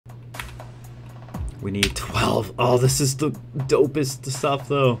We need 12. Oh, this is the dopest stuff,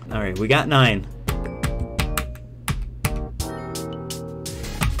 though. All right, we got 9.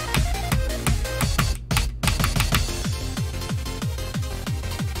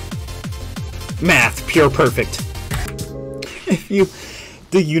 Math, pure perfect.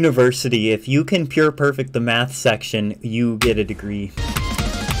 The university, if you can pure perfect the math section, you get a degree.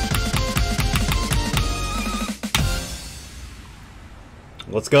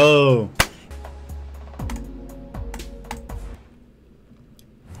 Let's go.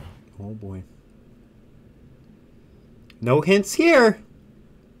 Oh boy. No hints here.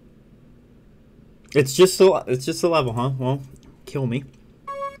 It's just a level, huh? Well, kill me.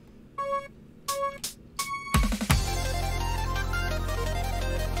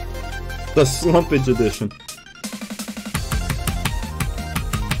 The Slumpage Edition.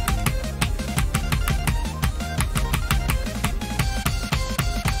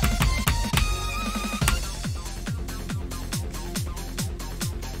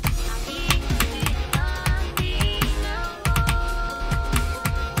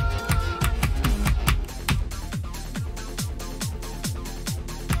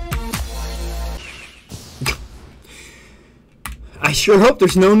 I sure hope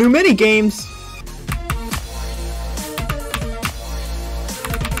there's no new mini games.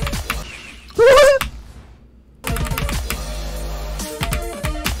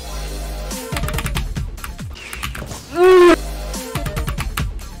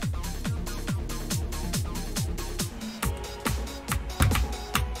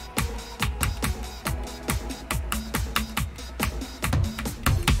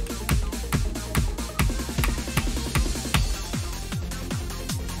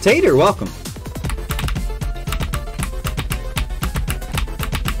 Tater, welcome.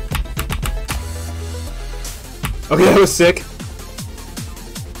 Okay, that was sick.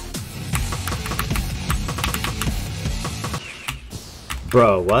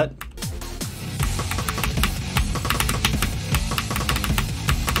 Bro, what?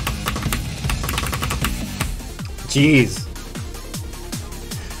 Jeez.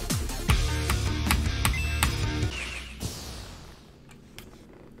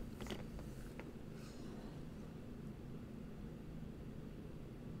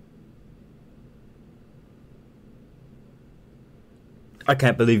 I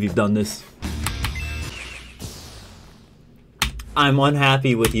can't believe you've done this. I'm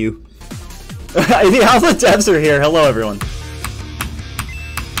unhappy with you. All the devs are here. Hello, everyone.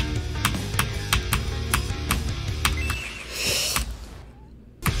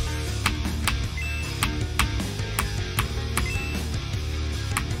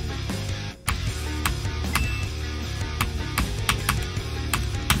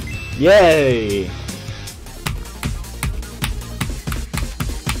 Yay!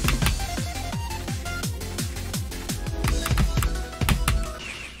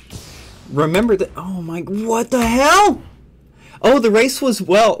 Remember that? Oh my, what the hell? Oh, the race was,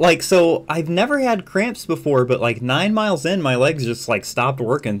 well, like, so I've never had cramps before, but like 9 miles in, my legs just like stopped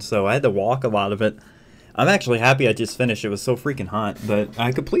working, so I had to walk a lot of it. I'm actually happy I just finished. It was so freaking hot, but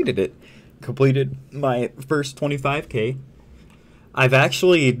I completed it. Completed my first 25K. I've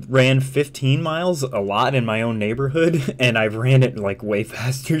actually ran 15 miles a lot in my own neighborhood, and I've ran it like way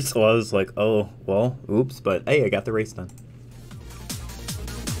faster, so I was like, oh, well, oops, but hey, I got the race done.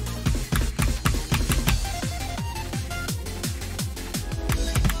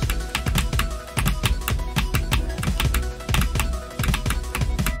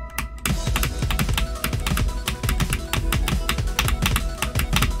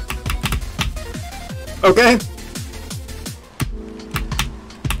 Okay.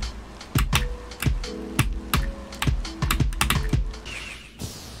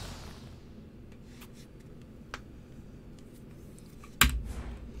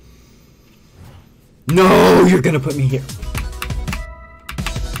 No, you're gonna put me here.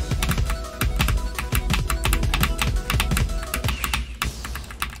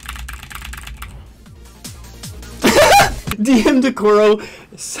 DM Decoro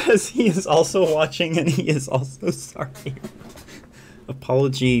says he is also watching and he is also sorry.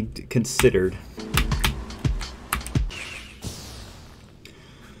 Apology considered.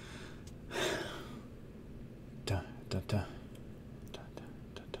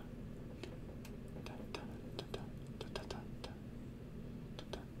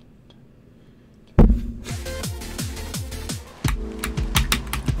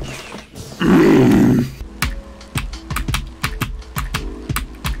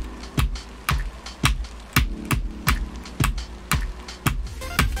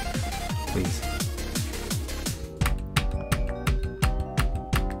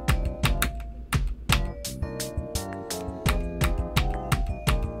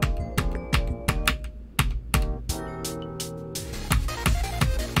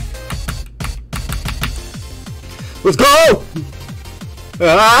 Let's go!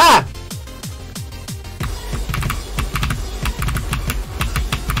 Ah!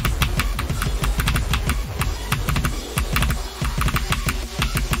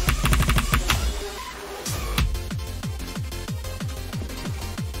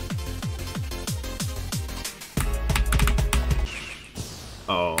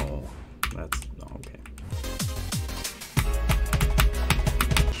 Oh, that's okay.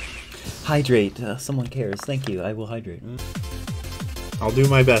 Hydrate. Someone cares. Thank you. I will hydrate. I'll do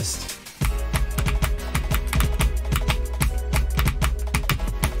my best.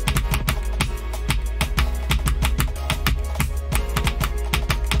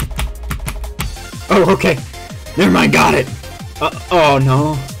 Oh, okay. Never mind. Got it. Oh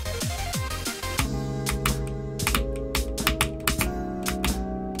no.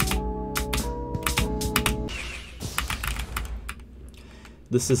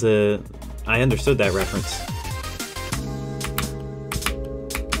 This is a... I understood that reference.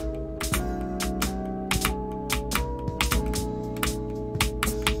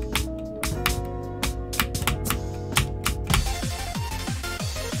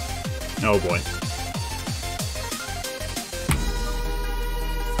 Oh boy.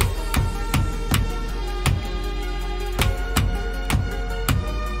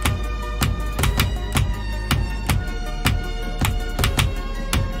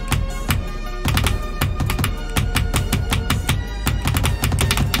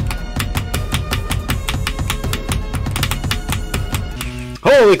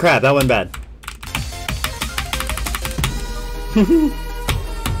 Holy crap, that went bad.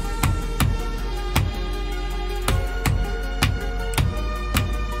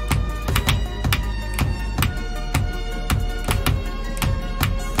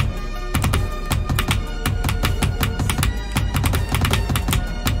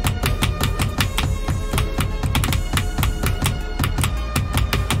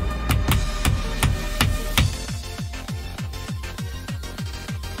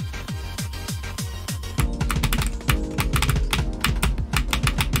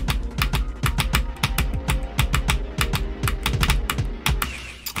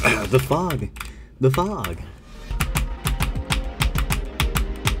 The fog. The fog.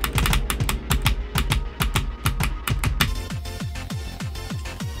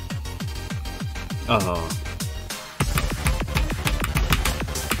 Oh.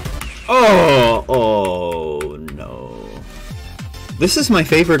 Oh, oh no. This is my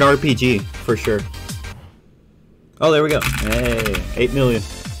favorite RPG, for sure. Oh, there we go. Hey, 8 million.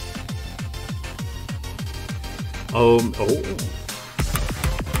 Oh.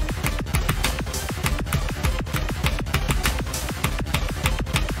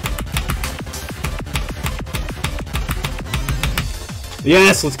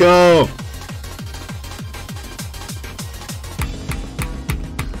 Yes, let's go!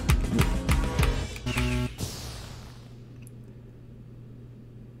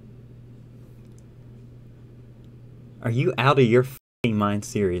 Are you out of your f***ing mind,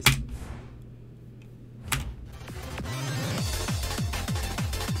 series?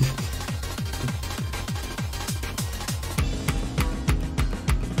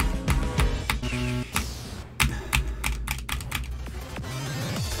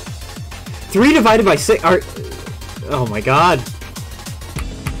 Three divided by 6 are... Oh my god.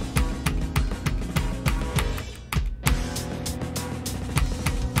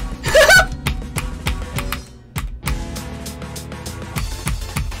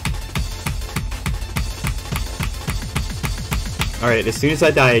 Alright, as soon as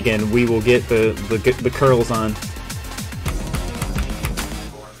I die again, we will get the curls on.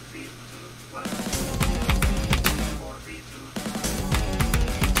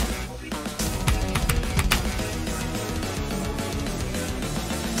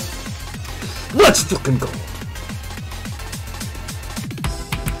 Let's fucking go!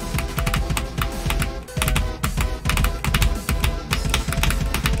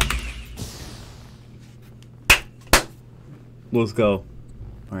 Let's go.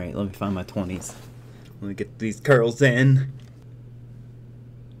 Alright, let me find my 20s. Let me get these curls in.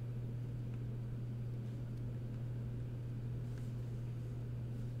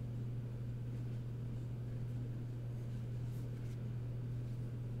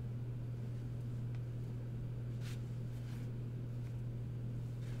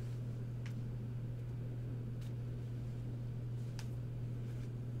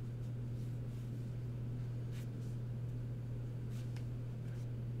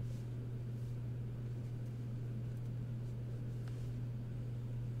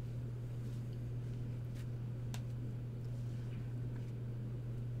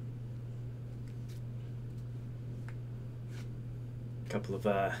 couple of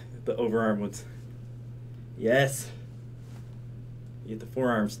the overarm ones. Yes. You get the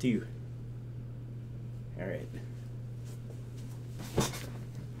forearms too. All right.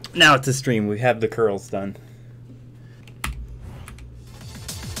 Now it's a stream. We have the curls done.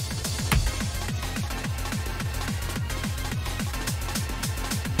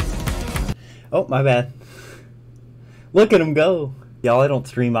 Oh, my bad. Look at him go. Y'all, I don't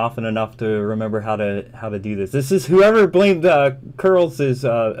stream often enough to remember how to do this. This is whoever blamed curls is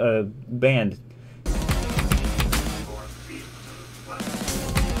banned.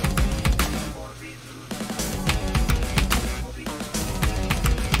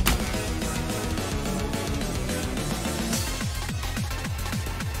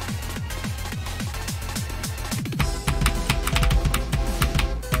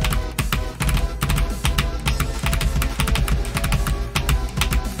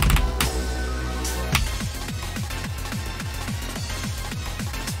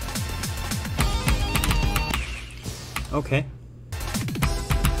 Okay.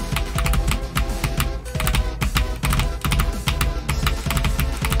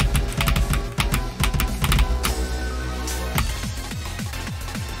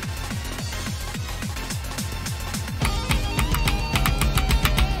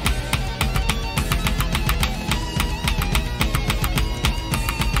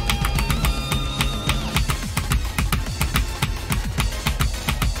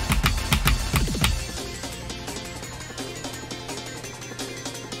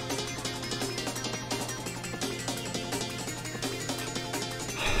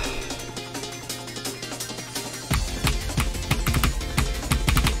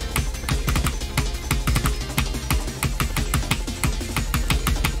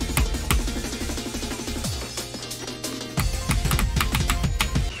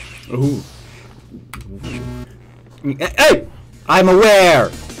 Ooh. Hey! I'm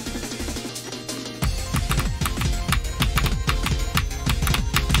aware!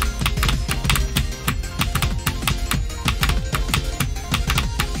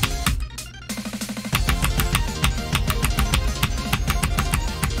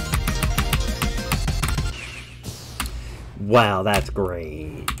 Wow, that's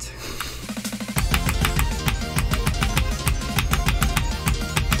great.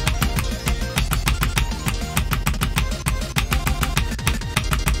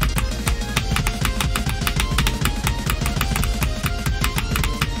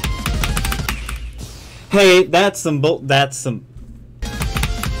 Hey, that's some that's some.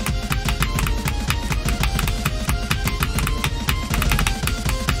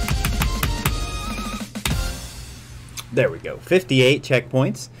 There we go. 58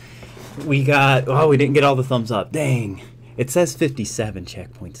 checkpoints. We got. Oh, we didn't get all the thumbs up. Dang. It says 57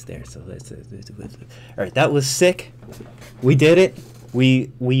 checkpoints there. So that's all right. That was sick. We did it.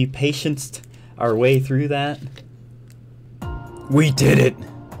 We patienced our way through that. We did it.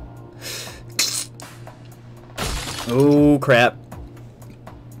 Oh, crap.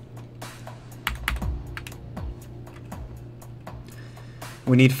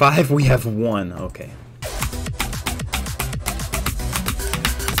 We need 5. We have 1. Okay.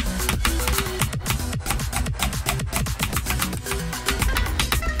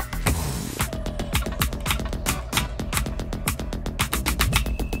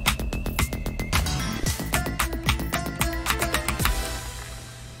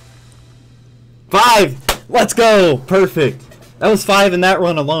 Five! Let's go! Perfect. That was 5 in that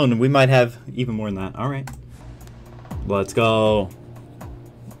run alone, and we might have even more than that. All right. Let's go.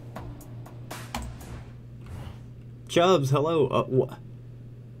 Chubbs, hello.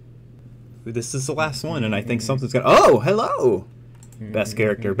 This is the last one, and I think something's gonna. Oh, hello. Best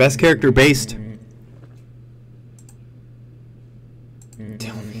character. Best character based.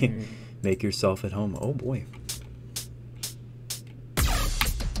 Tell me. Make yourself at home. Oh boy.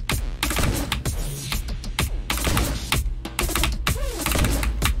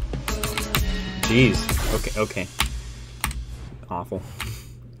 Jeez. Okay. Okay. Awful.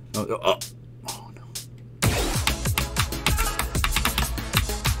 Oh no.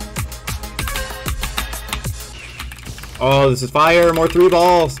 Oh, this is fire. More 3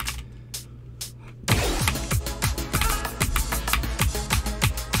 balls.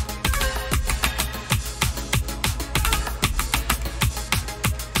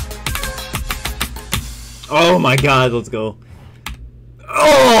 Oh my god, let's go.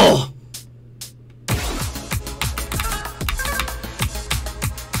 Oh!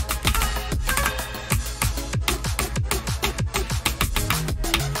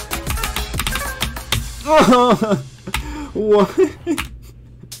 What?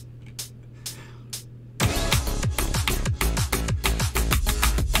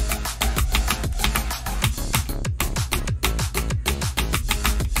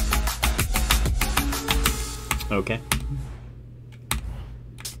 Okay.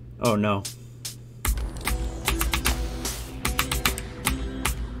 Oh no.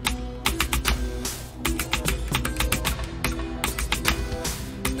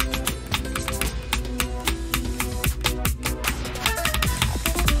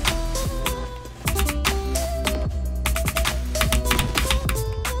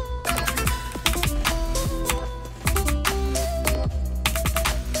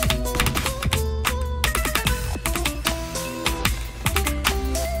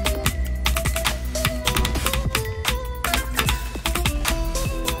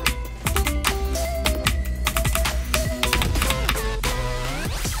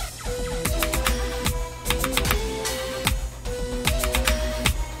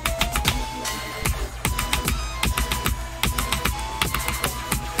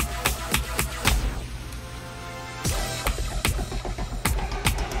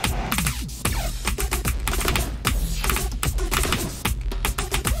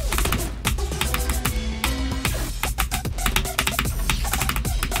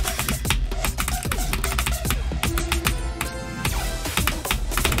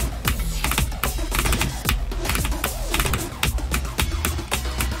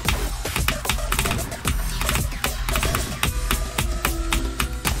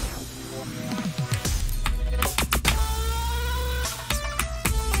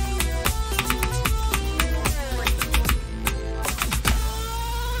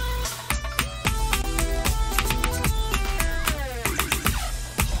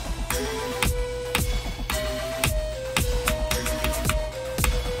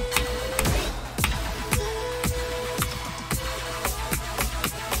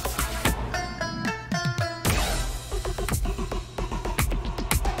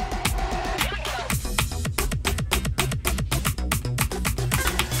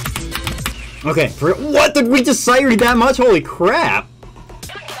 Okay, what did we just siren that much? Holy crap!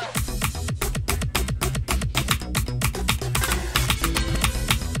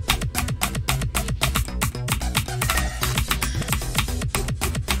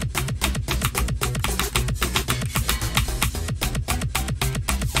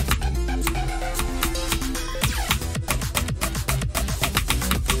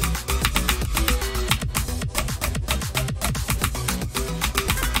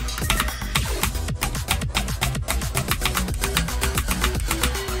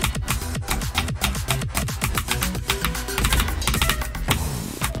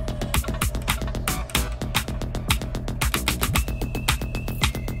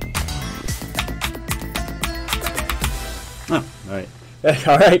 Oh, alright.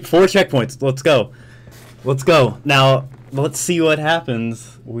 Alright, 4 checkpoints. Let's go. Let's go. Now, let's see what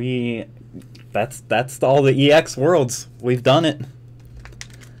happens. That's all the EX worlds. We've done it.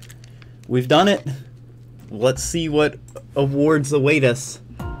 We've done it. Let's see what awards await us.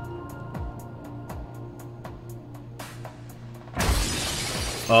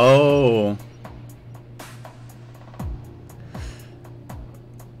 Oh.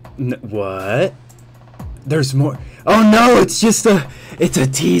 What? There's more. Oh no, it's a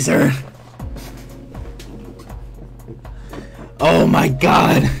teaser. Oh my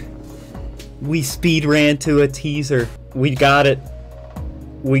god. We speed ran to a teaser. We got it.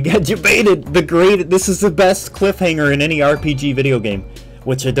 We got debated. This is the best cliffhanger in any RPG video game,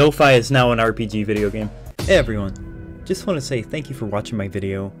 which Adofi is now an RPG video game. Hey everyone. Just want to say thank you for watching my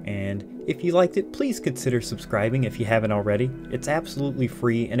video, and if you liked it, please consider subscribing if you haven't already. It's absolutely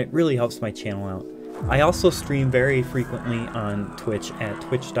free and it really helps my channel out. I also stream very frequently on Twitch at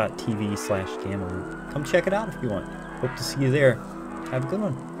twitch.tv/gameroot. Come check it out if you want. Hope to see you there. Have a good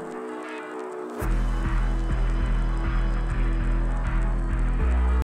one.